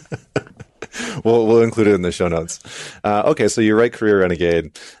 We'll include it in the show notes. Okay, so you write Career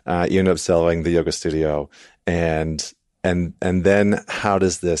Renegade. You end up selling the yoga studio, and then how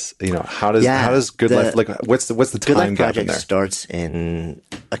does this? How does Good Life? Like, what's the Good time Life gap in project there? starts in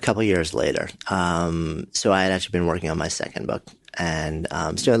a couple years later. So I had actually been working on my second book. And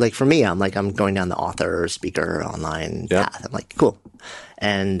so like for me, I'm going down the author, speaker, online path. I'm like, cool.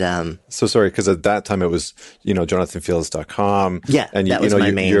 And so sorry, because at that time it was jonathanfields.com. Yeah, and that was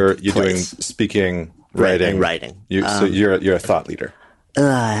my main you're place. Doing speaking, writing, and writing. So you're a thought leader.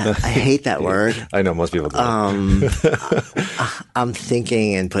 I hate that word. I know most people do. I'm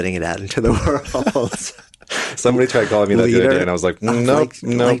thinking and putting it out into the world. Somebody tried calling me that the other day, and I was like, no.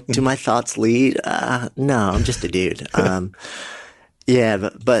 Like, do my thoughts lead? No, I'm just a dude. Yeah,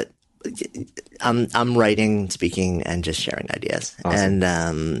 but I'm writing, speaking, and just sharing ideas.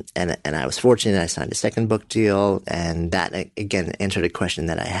 Awesome. And I was fortunate. I signed a second book deal, and that again answered a question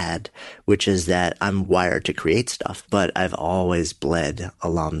that I had, which is that I'm wired to create stuff, but I've always bled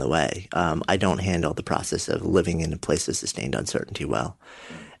along the way. I don't handle the process of living in a place of sustained uncertainty well.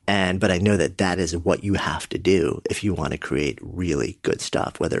 But I know that is what you have to do if you want to create really good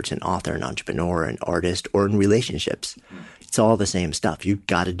stuff, whether it's an author, an entrepreneur, an artist, or in relationships. It's all the same stuff. You've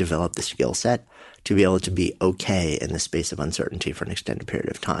got to develop the skill set to be able to be okay in the space of uncertainty for an extended period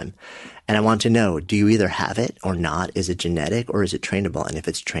of time. And I want to know, do you either have it or not? Is it genetic or is it trainable? And if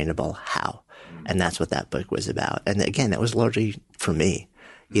it's trainable, how? And that's what that book was about. And again, that was largely for me.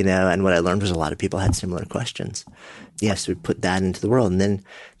 And what I learned was a lot of people had similar questions. Yes, we put that into the world. And then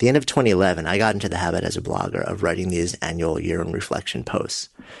at the end of 2011, I got into the habit as a blogger of writing these annual year in reflection posts.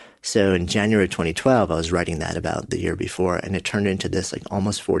 So in January 2012, I was writing that about the year before, and it turned into this like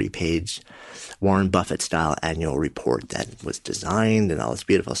almost 40-page Warren Buffett style annual report that was designed and all this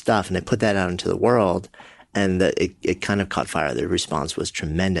beautiful stuff. And I put that out into the world, and it kind of caught fire. The response was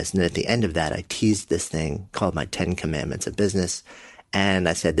tremendous. And then at the end of that, I teased this thing called my 10 Commandments of Business. And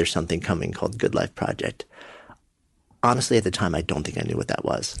I said, there's something coming called Good Life Project. Honestly, at the time, I don't think I knew what that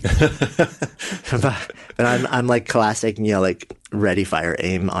was. but I'm like classic, like ready, fire,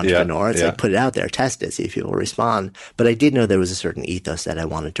 aim entrepreneur. It's like, put it out there, test it, see if people respond. But I did know there was a certain ethos that I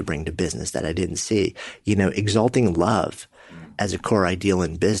wanted to bring to business that I didn't see. Exalting love as a core ideal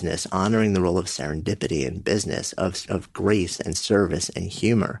in business, honoring the role of serendipity in business, of grace and service and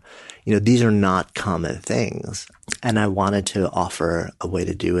humor. These are not common things. And I wanted to offer a way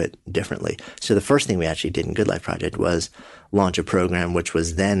to do it differently. So the first thing we actually did in Good Life Project was launch a program, which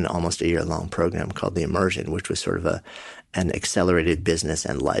was then almost a year-long program called the Immersion, which was sort of an accelerated business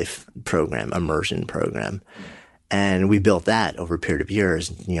and life program, immersion program. And we built that over a period of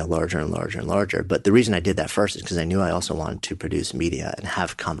years, larger and larger and larger. But the reason I did that first is because I knew I also wanted to produce media and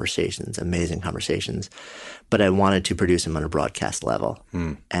have conversations, amazing conversations. But I wanted to produce them on a broadcast level.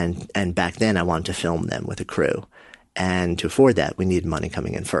 And back then I wanted to film them with a crew. And to afford that, we needed money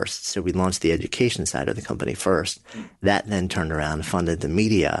coming in first. So we launched the education side of the company first. That then turned around and funded the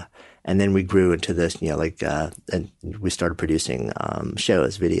media. And then we grew into this, and we started producing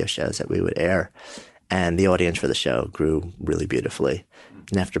shows, video shows that we would air. And the audience for the show grew really beautifully.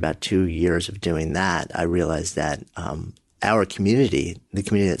 And after about 2 years of doing that, I realized that our community, the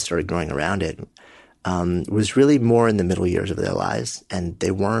community that started growing around it, was really more in the middle years of their lives. And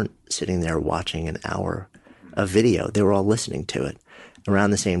they weren't sitting there watching an hour of video. They were all listening to it.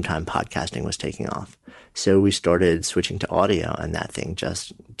 Around the same time, podcasting was taking off. So we started switching to audio, and that thing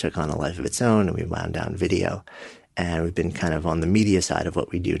just took on a life of its own, and we wound down video. And we've been kind of on the media side of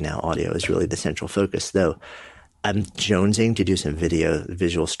what we do now. Audio is really the central focus, though I'm jonesing to do some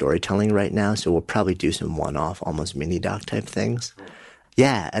visual storytelling right now. So we'll probably do some one-off, almost mini doc type things.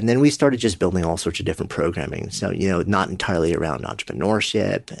 Yeah. And then we started just building all sorts of different programming. So, not entirely around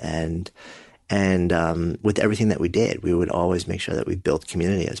entrepreneurship and with everything that we did, we would always make sure that we built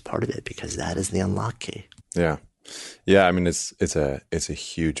community as part of it, because that is the unlock key. Yeah. Yeah. I mean, it's a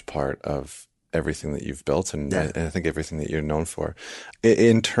huge part of everything that you've built and I think everything that you're known for.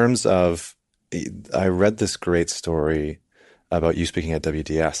 In terms of, I read this great story about you speaking at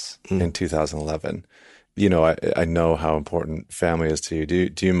WDS in 2011. I know how important family is to you.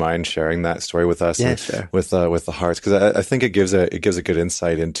 Do you mind sharing that story with us? Yeah, sure. With the Hearts? Because I think it gives a good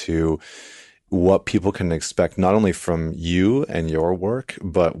insight into what people can expect, not only from you and your work,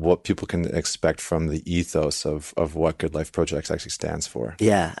 but what people can expect from the ethos of what Good Life Projects actually stands for.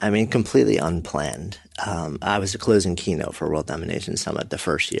 Yeah, I mean, completely unplanned. I was a closing keynote for World Domination Summit the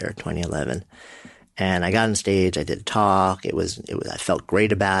first year, 2011. And I got on stage, I did a talk. I felt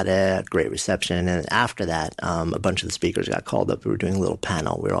great about it, great reception. And after that, a bunch of the speakers got called up. We were doing a little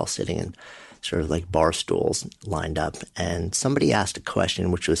panel. We were all sitting in sort of like bar stools lined up. And somebody asked a question,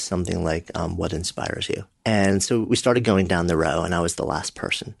 which was something like, what inspires you? And so we started going down the row, and I was the last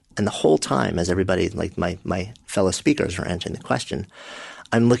person. And the whole time, as everybody, like my fellow speakers were answering the question,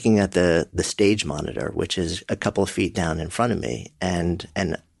 I'm looking at the stage monitor, which is a couple of feet down in front of me. And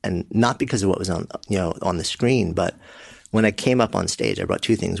not because of what was on the screen, but when I came up on stage, I brought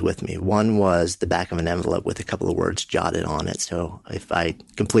two things with me. One was the back of an envelope with a couple of words jotted on it. So if I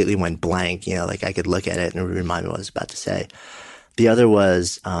completely went blank, I could look at it and remind me what I was about to say. The other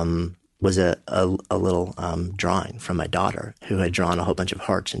was a little drawing from my daughter, who had drawn a whole bunch of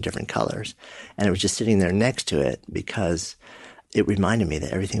hearts in different colors. And it was just sitting there next to it because it reminded me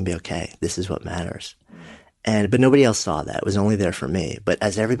that everything will be okay. This is what matters. But nobody else saw that. It was only there for me. But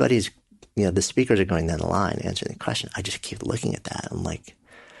as everybody's, the speakers are going down the line answering the question, I just keep looking at that. I'm like,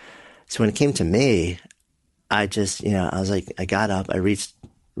 so when it came to me, I just, I was like, I got up, I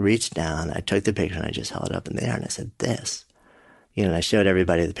reached down, I took the picture and I just held it up in the air and I said, this, and I showed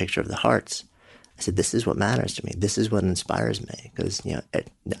everybody the picture of the hearts. I said, this is what matters to me. This is what inspires me. Because,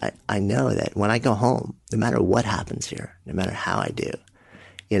 I know that when I go home, no matter what happens here, no matter how I do,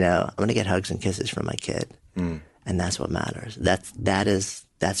 I'm going to get hugs and kisses from my kid. And that's what matters.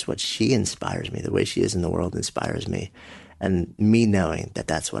 That's what she inspires me. The way she is in the world inspires me. And me knowing that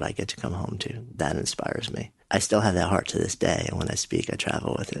that's what I get to come home to, that inspires me. I still have that heart to this day. And when I speak, I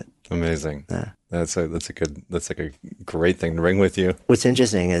travel with it. Amazing. Yeah. That's a great thing to bring with you. What's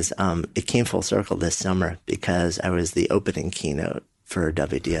interesting is, it came full circle this summer because I was the opening keynote for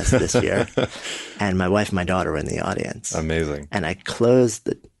WDS this year. And my wife and my daughter were in the audience. Amazing. And I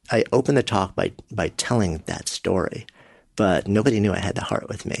opened the talk by telling that story. But nobody knew I had the heart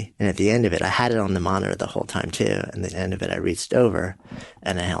with me. And at the end of it, I had it on the monitor the whole time too. And at the end of it, I reached over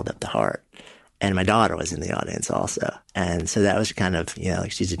and I held up the heart. And my daughter was in the audience also. And so that was kind of,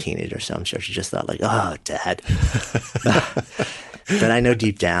 she's a teenager, so I'm sure she just thought like, oh, Dad. But I know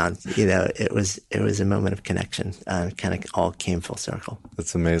deep down, it was a moment of connection. Kind of all came full circle.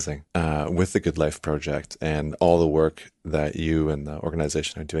 That's amazing. With the Good Life Project and all the work that you and the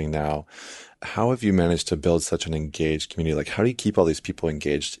organization are doing now, how have you managed to build such an engaged community? Like, how do you keep all these people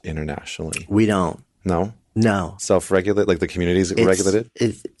engaged internationally? We don't. No? No. Self-regulate, like the community's regulated?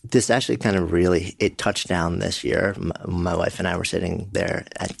 This actually kind of it touched down this year. My wife and I were sitting there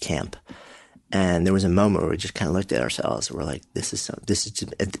at camp. And there was a moment where we just kind of looked at ourselves. And we're like,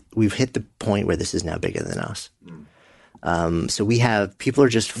 we've hit the point where this is now bigger than us. So people are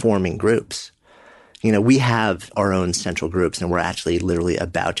just forming groups. We have our own central groups, and we're actually literally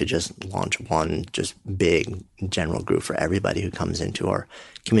about to just launch one just big general group for everybody who comes into our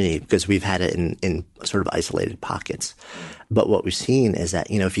community because we've had it in sort of isolated pockets. But what we've seen is that,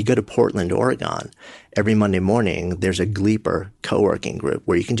 if you go to Portland, Oregon, every Monday morning, there's a Gleeper co-working group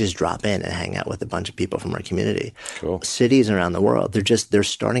where you can just drop in and hang out with a bunch of people from our community. Cool. Cities around the world, they're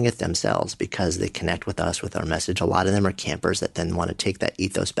starting it themselves because they connect with us, with our message. A lot of them are campers that then want to take that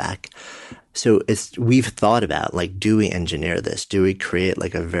ethos back. So we've thought about, like, do we engineer this? Do we create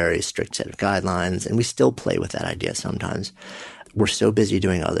like a very strict set of guidelines? And we still play with that idea sometimes. We're so busy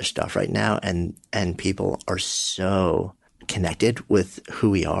doing other stuff right now, and people are so connected with who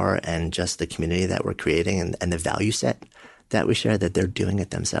we are and just the community that we're creating and the value set that we share that they're doing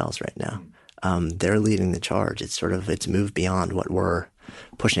it themselves right now. They're leading the charge. It's moved beyond what we're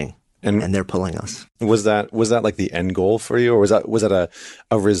pushing. And they're pulling us. Was that like the end goal for you, or was that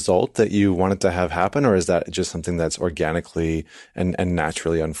a result that you wanted to have happen, or is that just something that's organically and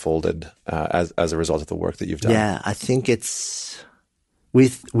naturally unfolded as a result of the work that you've done? Yeah, I think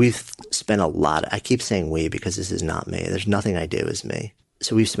we've spent a lot. I keep saying we because this is not me. There's nothing I do is me.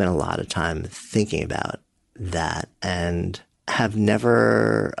 So we've spent a lot of time thinking about that and have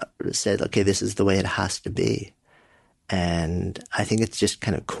never said, okay, this is the way it has to be. And I think it's just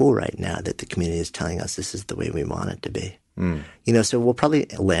kind of cool right now that the community is telling us this is the way we want it to be. So we'll probably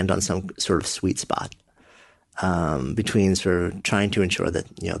land on some sort of sweet spot between sort of trying to ensure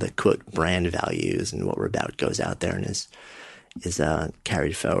that, the quote brand values and what we're about goes out there and is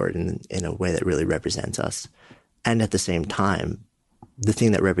carried forward in a way that really represents us. And at the same time, the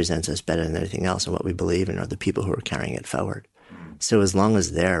thing that represents us better than anything else and what we believe in are the people who are carrying it forward. So as long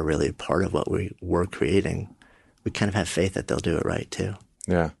as they're really part of what we're creating, we kind of have faith that they'll do it right too.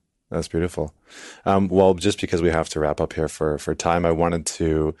 Yeah, that's beautiful. Well, just because we have to wrap up here for time, I wanted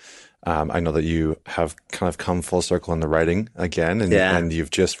to, I know that you have kind of come full circle in the writing again, and you've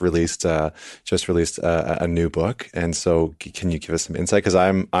just released a new book. And so, can you give us some insight? Because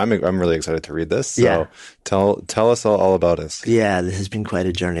I'm really excited to read this. So tell us all about it. Yeah, this has been quite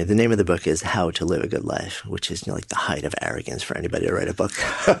a journey. The name of the book is How to Live a Good Life, which is like the height of arrogance for anybody to write a book.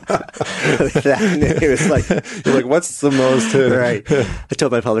 That name is like, you're like, what's the most right? I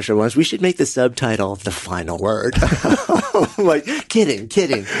told my publisher once we should make the subtitle "The Final Word." I'm like, kidding,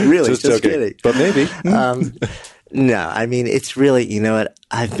 really. Just kidding. But maybe. No, I mean, it's really, you know what?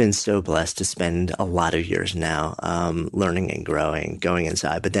 I've been so blessed to spend a lot of years now learning and growing, going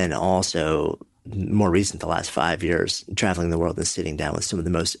inside, but then also more recent, the last 5 years, traveling the world and sitting down with some of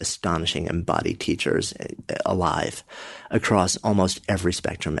the most astonishing embodied teachers alive across almost every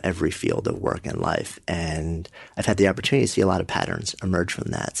spectrum, every field of work and life. And I've had the opportunity to see a lot of patterns emerge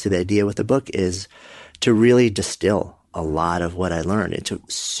from that. So the idea with the book is to really distill a lot of what I learned into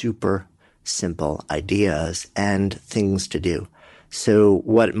super simple ideas and things to do. So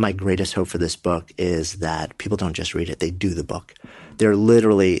what my greatest hope for this book is that people don't just read it, they do the book. They're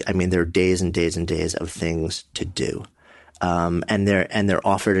literally, there are days and days and days of things to do. And they're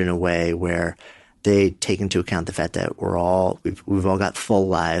offered in a way where they take into account the fact that we've all got full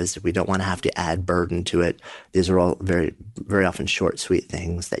lives. We don't want to have to add burden to it. These are all very, very often short, sweet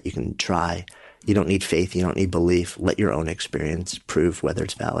things that you can try. You don't need faith. You don't need belief. Let your own experience prove whether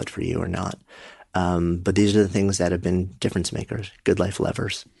it's valid for you or not. But these are the things that have been difference makers, good life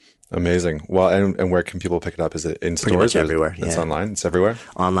levers. Amazing. Well, and where can people pick it up? Is it in stores? Pretty much everywhere. It's online. It's everywhere?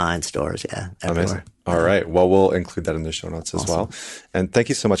 Online stores, yeah. Everywhere. Amazing. All right. Well, we'll include that in the show notes as well. And thank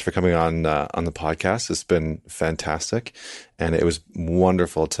you so much for coming on the podcast. It's been fantastic. And it was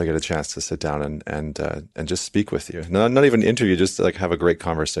wonderful to get a chance to sit down and just speak with you. Not even interview, just like have a great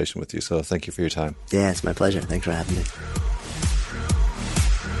conversation with you. So thank you for your time. Yeah, it's my pleasure. Thanks for having me.